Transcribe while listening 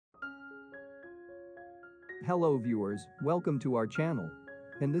Hello viewers, welcome to our channel.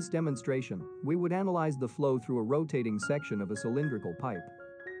 In this demonstration, we would analyze the flow through a rotating section of a cylindrical pipe.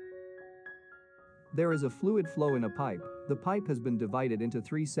 There is a fluid flow in a pipe. The pipe has been divided into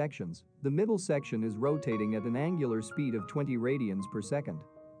 3 sections. The middle section is rotating at an angular speed of 20 radians per second.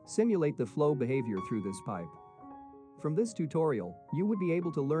 Simulate the flow behavior through this pipe. From this tutorial, you would be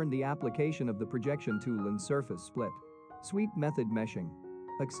able to learn the application of the projection tool in surface split, sweep method meshing,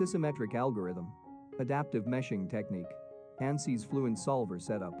 Axisymmetric algorithm, adaptive meshing technique, ANSYS Fluent solver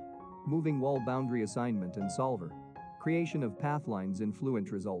setup, moving wall boundary assignment and solver, creation of pathlines in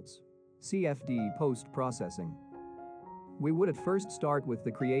Fluent results, CFD Post Processing. We would at first start with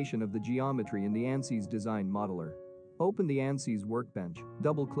the creation of the geometry in the ANSYS Design Modeler. Open the ANSYS workbench,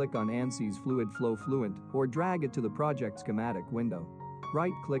 double-click on ANSYS Fluid Flow Fluent or drag it to the project schematic window.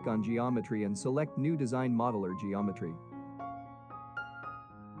 Right-click on Geometry and select New Design Modeler Geometry.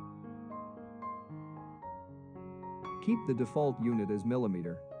 Keep the default unit as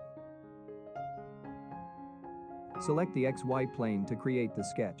millimeter. Select the XY plane to create the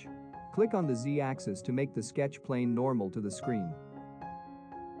sketch. Click on the Z-axis to make the sketch plane normal to the screen.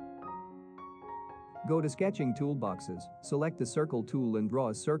 Go to Sketching Toolboxes, select the Circle tool and draw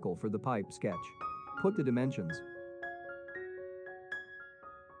a circle for the pipe sketch. Put the dimensions.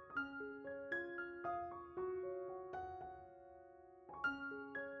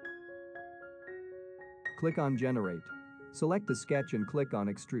 Click on Generate. Select the sketch and click on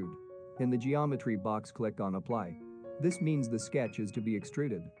Extrude. In the geometry box, click on Apply. This means the sketch is to be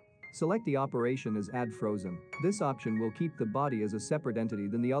extruded. Select the operation as Add Frozen. This option will keep the body as a separate entity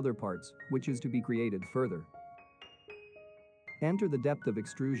than the other parts, which is to be created further. Enter the depth of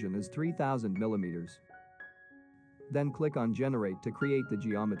extrusion as 3000 millimeters. Then click on Generate to create the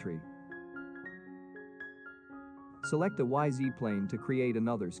geometry. Select a YZ plane to create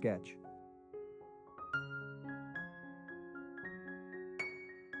another sketch.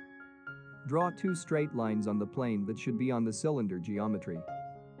 Draw 2 straight lines on the plane that should be on the cylinder geometry.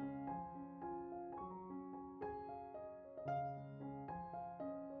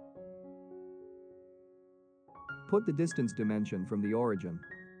 Put the distance dimension from the origin.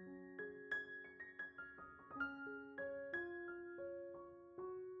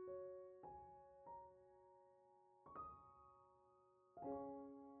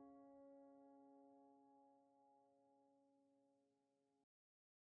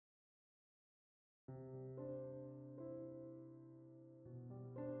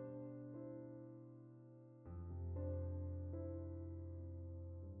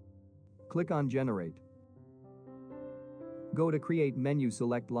 Click on Generate. Go to Create menu,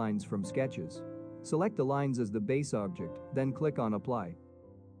 select Lines from Sketches. Select the lines as the base object, then click on Apply.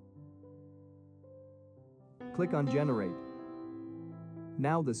 Click on Generate.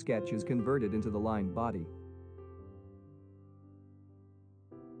 Now the sketch is converted into the line body.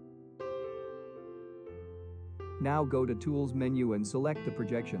 Now go to Tools menu and select the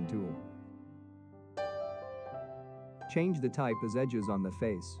Projection tool. Change the type as Edges on the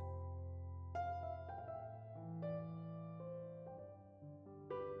face.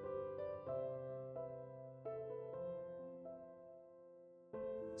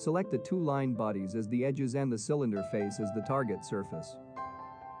 Select the 2 line bodies as the edges and the cylinder face as the target surface.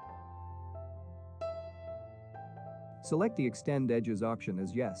 Select the Extend Edges option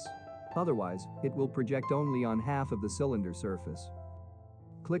as Yes. Otherwise, it will project only on half of the cylinder surface.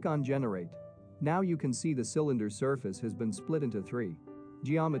 Click on Generate. Now you can see the cylinder surface has been split into 3.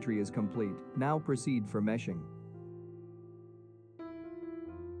 Geometry is complete. Now proceed for meshing.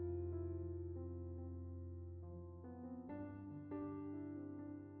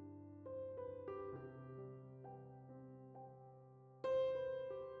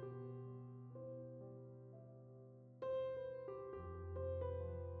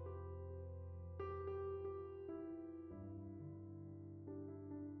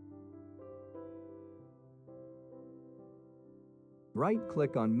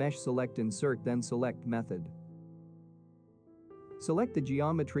 Right-click on Mesh, select Insert, then select Method. Select the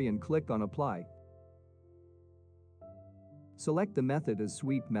geometry and click on Apply. Select the method as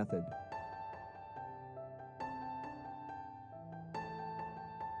Sweep Method.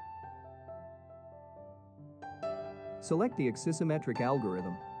 Select the Axisymmetric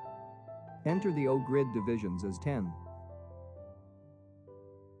Algorithm. Enter the O-grid divisions as 10.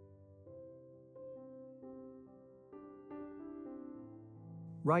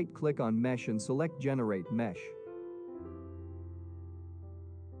 Right-click on Mesh and select Generate Mesh.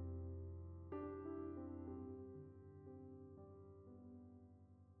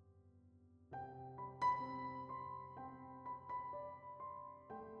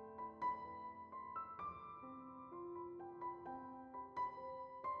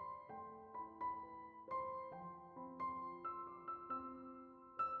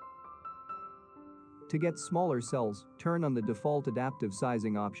 To get smaller cells, turn on the default adaptive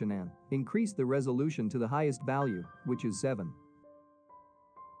sizing option and increase the resolution to the highest value, which is 7.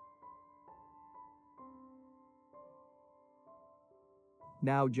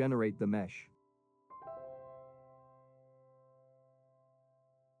 Now generate the mesh.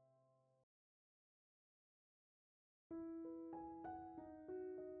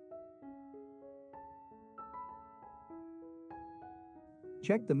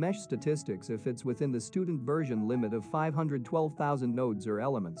 Check the mesh statistics if it's within the student version limit of 512,000 nodes or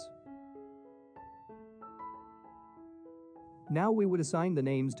elements. Now we would assign the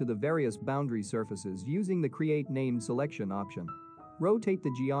names to the various boundary surfaces using the Create Name Selection option. Rotate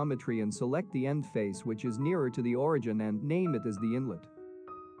the geometry and select the end face which is nearer to the origin and name it as the inlet.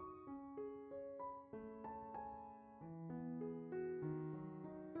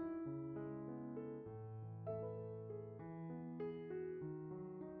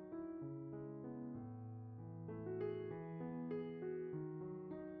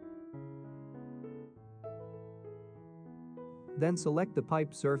 Then select the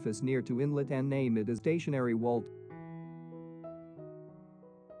pipe surface near to inlet and name it as stationary wall.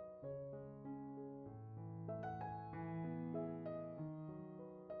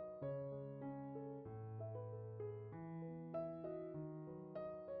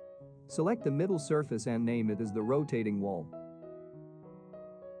 Select the middle surface and name it as the rotating wall.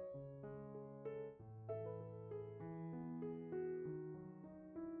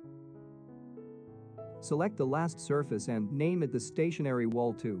 Select the last surface and name it the stationary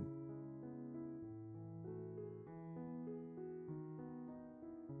wall too.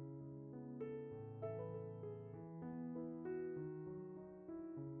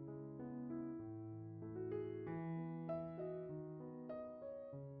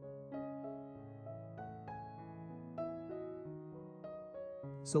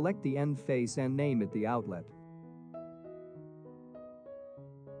 Select the end face and name it the outlet.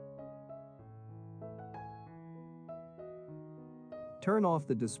 Turn off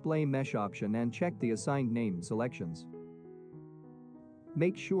the display mesh option and check the assigned name selections.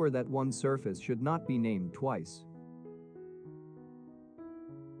 Make sure that one surface should not be named twice.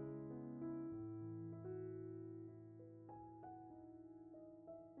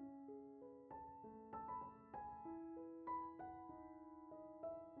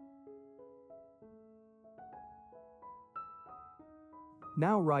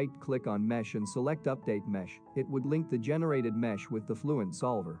 Now right-click on Mesh and select Update Mesh. It would link the generated mesh with the Fluent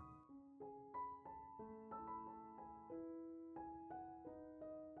solver.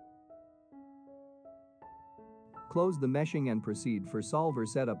 Close the meshing and proceed for solver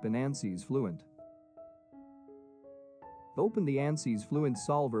setup in ANSYS Fluent. Open the ANSYS Fluent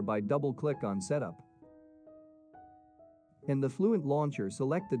solver by double-click on Setup. In the Fluent launcher,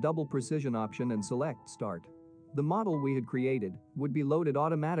 select the double precision option and select Start. The model we had created would be loaded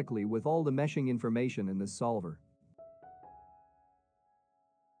automatically with all the meshing information in this solver.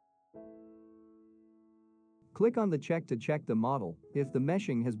 Click on the check to check the model if the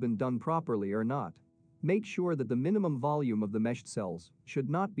meshing has been done properly or not. Make sure that the minimum volume of the meshed cells should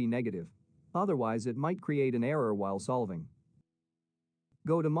not be negative. Otherwise, it might create an error while solving.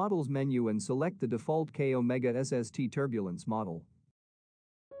 Go to Models menu and select the default K-omega SST turbulence model.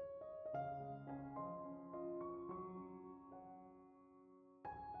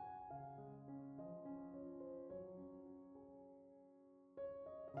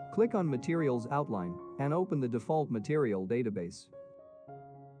 Click on Materials Outline and open the default material database.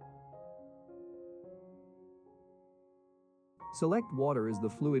 Select water as the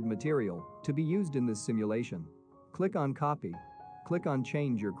fluid material to be used in this simulation. Click on Copy. Click on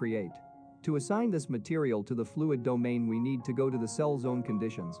Change or Create. To assign this material to the fluid domain, we need to go to the cell zone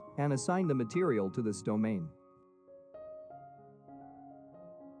conditions and assign the material to this domain.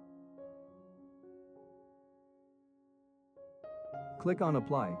 Click on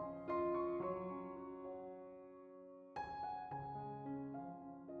Apply.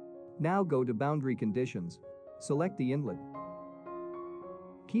 Now go to Boundary Conditions. Select the inlet.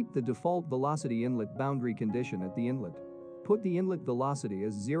 Keep the default velocity inlet boundary condition at the inlet. Put the inlet velocity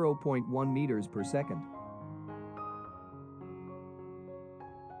as 0.1 meters per second.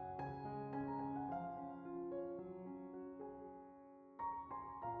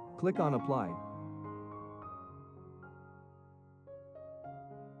 Click on Apply.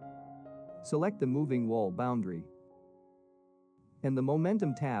 Select the moving wall boundary. In the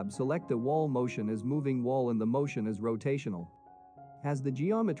Momentum tab, select the wall motion as moving wall and the motion as rotational. As the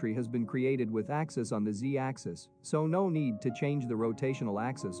geometry has been created with axis on the z-axis, so no need to change the rotational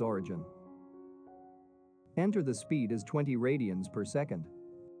axis origin. Enter the speed as 20 radians per second.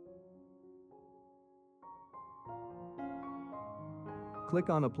 Click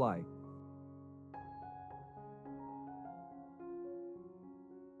on Apply.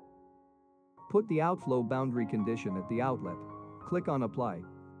 Put the outflow boundary condition at the outlet. Click on Apply.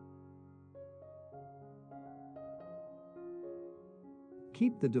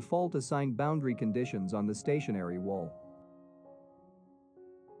 Keep the default assigned boundary conditions on the stationary wall.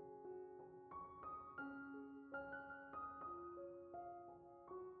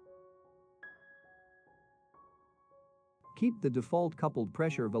 Keep the default coupled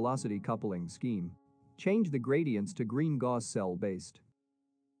pressure velocity coupling scheme. Change the gradients to green Gauss cell based.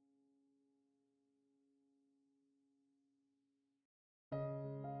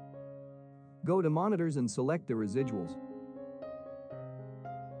 Go to Monitors and select the residuals.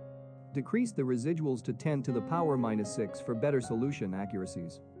 Decrease the residuals to 10 to the power -6 for better solution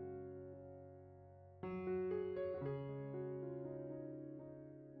accuracies.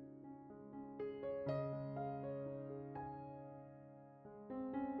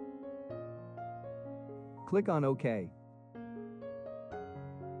 Click on OK.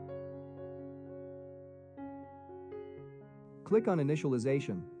 Click on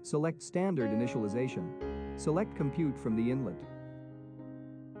Initialization, select Standard Initialization. Select Compute from the inlet.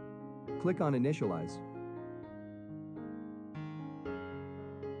 Click on Initialize.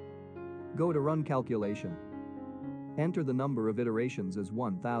 Go to Run Calculation. Enter the number of iterations as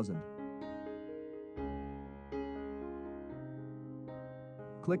 1000.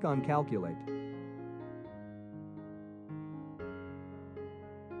 Click on Calculate.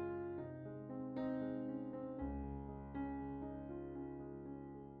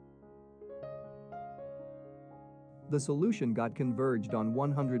 The solution got converged on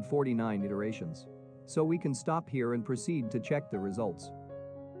 149 iterations. So we can stop here and proceed to check the results.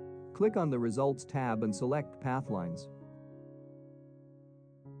 Click on the Results tab and select Pathlines.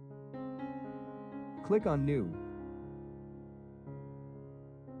 Click on New.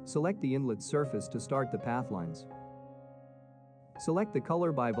 Select the inlet surface to start the pathlines. Select the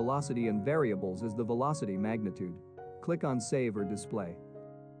color by velocity and variables as the velocity magnitude. Click on Save or Display.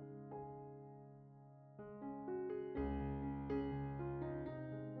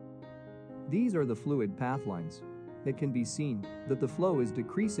 These are the fluid pathlines. It can be seen that the flow is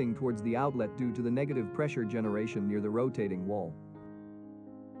decreasing towards the outlet due to the negative pressure generation near the rotating wall.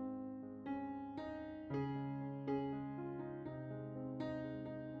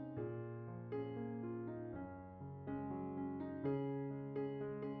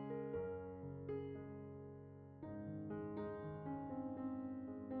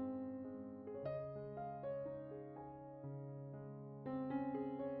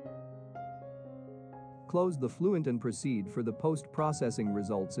 Close the Fluent and proceed for the post-processing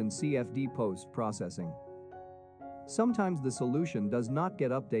results in CFD Post Processing. Sometimes the solution does not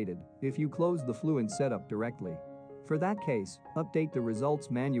get updated if you close the Fluent setup directly. For that case, update the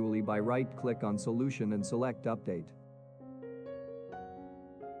results manually by right-click on Solution and select Update.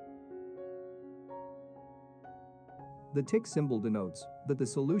 The tick symbol denotes that the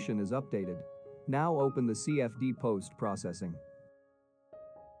solution is updated. Now open the CFD Post Processing.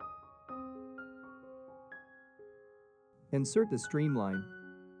 Insert the streamline.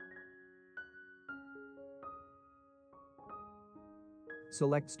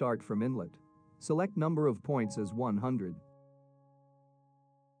 Select Start from Inlet. Select number of points as 100.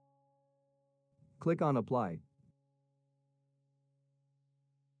 Click on Apply.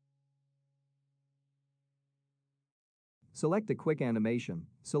 Select a quick animation.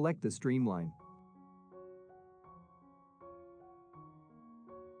 Select the streamline.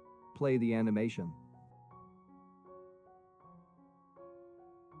 Play the animation.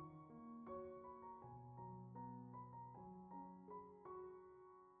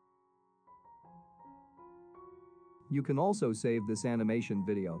 You can also save this animation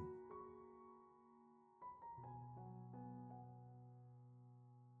video.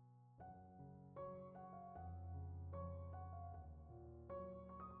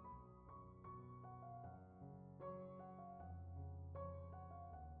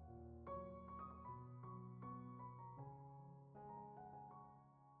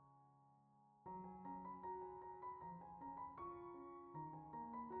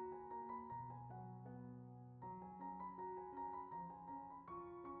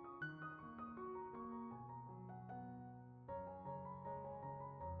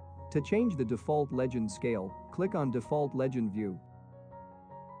 To change the default legend scale, click on Default Legend View.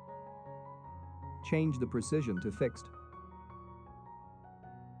 Change the precision to fixed.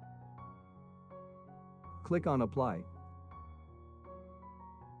 Click on Apply.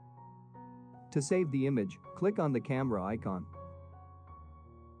 To save the image, click on the camera icon.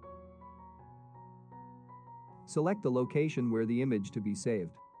 Select the location where the image to be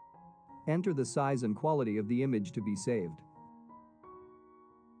saved. Enter the size and quality of the image to be saved.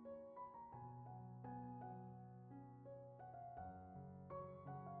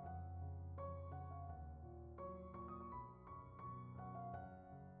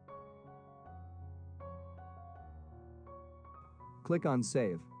 Click on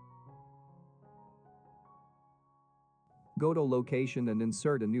Save. Go to Location and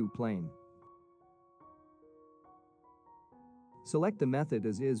insert a new plane. Select the method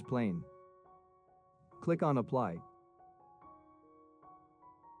as is plane. Click on Apply.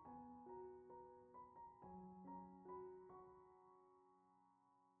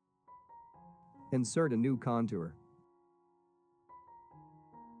 Insert a new contour.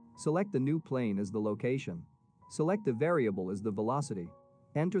 Select the new plane as the location. Select the variable as the velocity.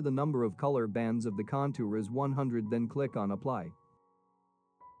 Enter the number of color bands of the contour as 100, then click on Apply.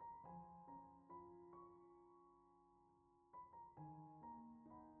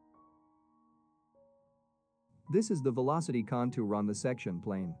 This is the velocity contour on the section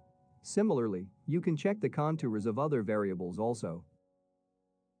plane. Similarly, you can check the contours of other variables also.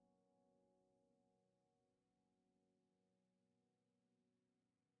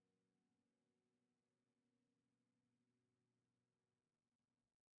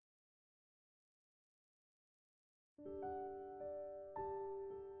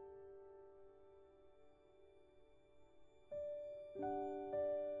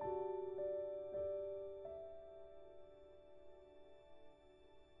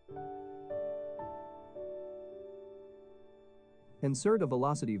 Insert a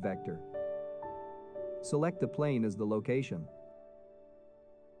velocity vector. Select the plane as the location.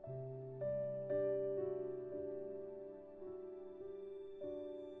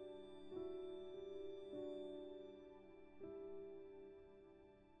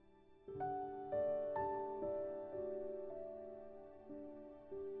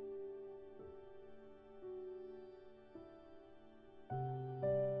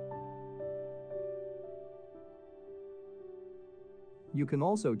 You can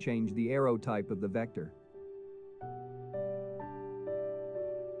also change the arrow type of the vector.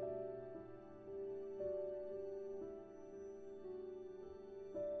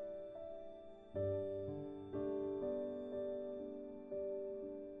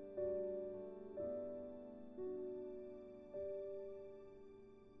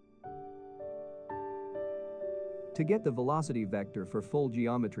 To get the velocity vector for full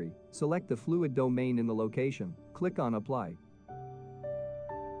geometry, select the fluid domain in the location, click on Apply.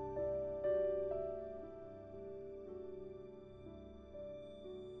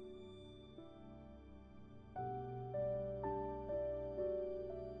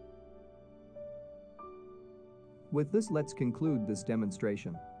 With this, let's conclude this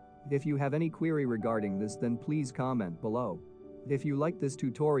demonstration. If you have any query regarding this, then please comment below. If you like this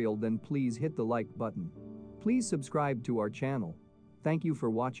tutorial, then please hit the like button. Please subscribe to our channel. Thank you for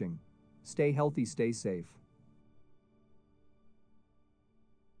watching. Stay healthy, stay safe.